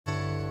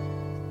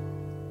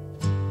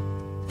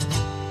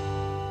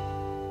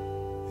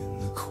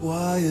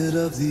quiet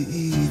of the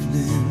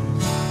evening,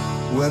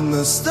 when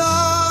the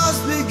stars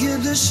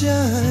begin to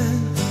shine,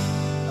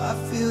 I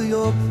feel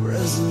your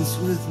presence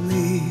with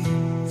me,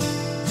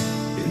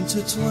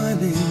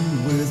 intertwining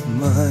with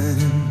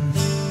mine.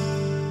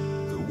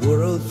 The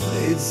world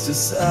fades to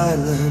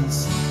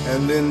silence,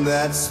 and in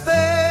that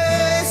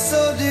space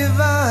so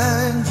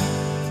divine,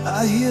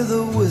 I hear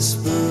the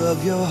whisper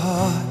of your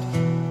heart,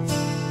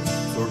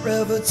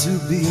 forever to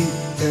be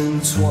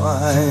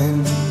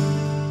entwined.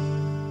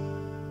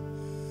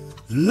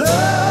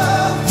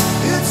 Love,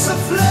 it's a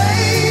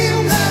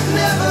flame that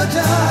never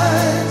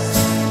dies.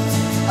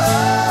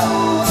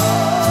 Oh,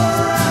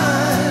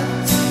 alright,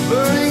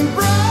 burning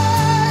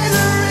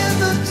brighter in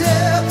the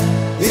depth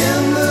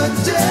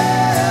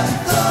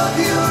of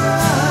your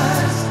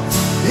eyes,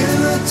 in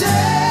the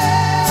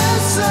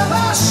depths of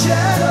our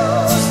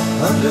shadows,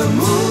 under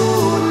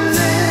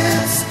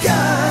moonlit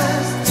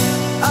skies.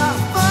 I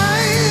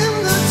find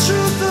the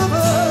truth of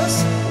us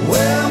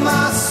where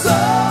my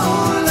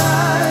soul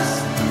lies.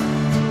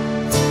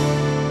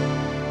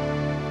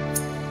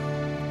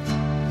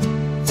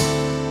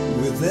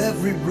 With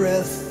every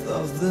breath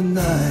of the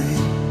night,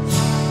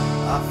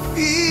 I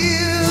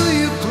feel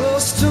you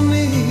close to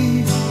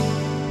me,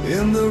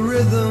 in the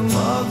rhythm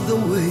of the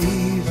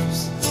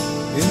waves,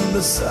 in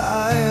the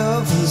sigh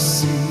of the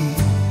sea,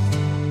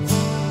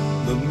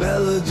 the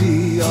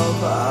melody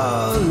of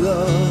our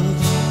love.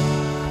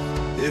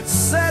 It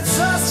sets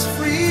us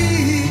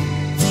free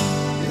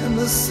in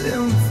the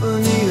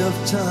symphony of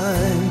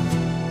time.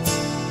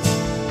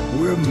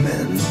 We're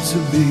meant to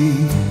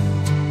be.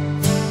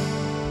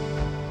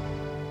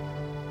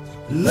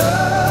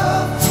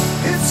 Love,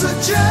 it's a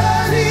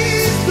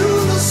journey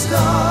through the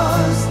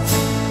stars.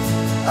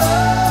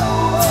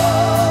 Oh,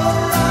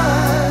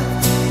 alright,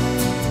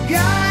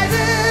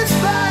 guided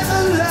by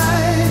the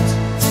light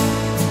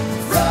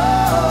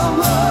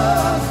from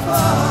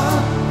afar.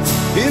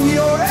 In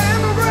your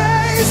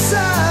embrace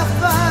I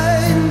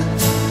find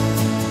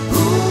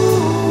who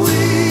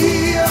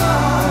we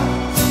are,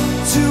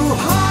 two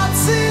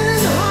hearts in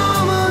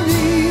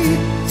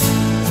harmony,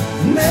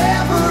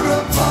 never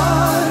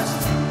apart.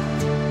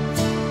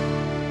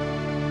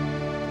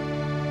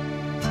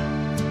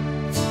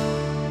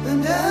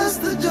 And as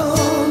the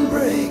dawn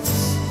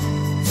breaks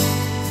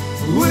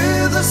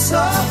with a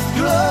soft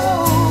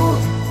glow,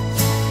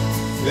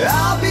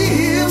 I'll be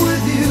here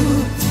with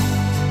you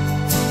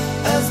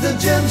as the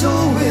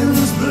gentle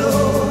winds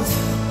blow.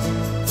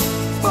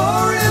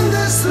 For in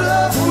this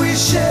love we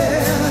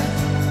share,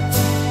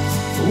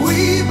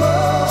 we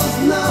both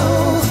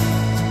know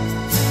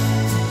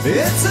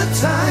it's a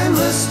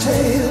timeless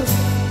tale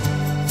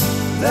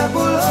that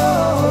will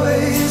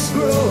always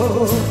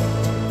grow.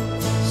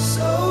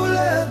 So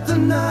let the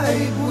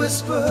night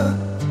whisper,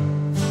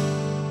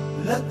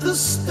 let the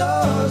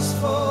stars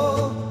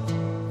fall.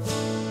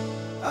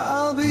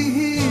 I'll be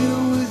here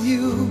with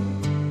you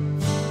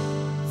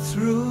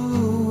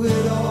through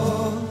it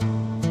all.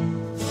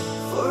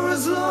 For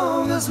as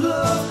long as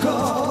love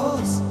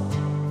calls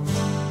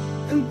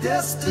and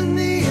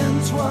destiny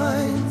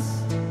entwines,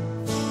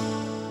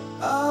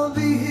 I'll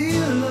be here.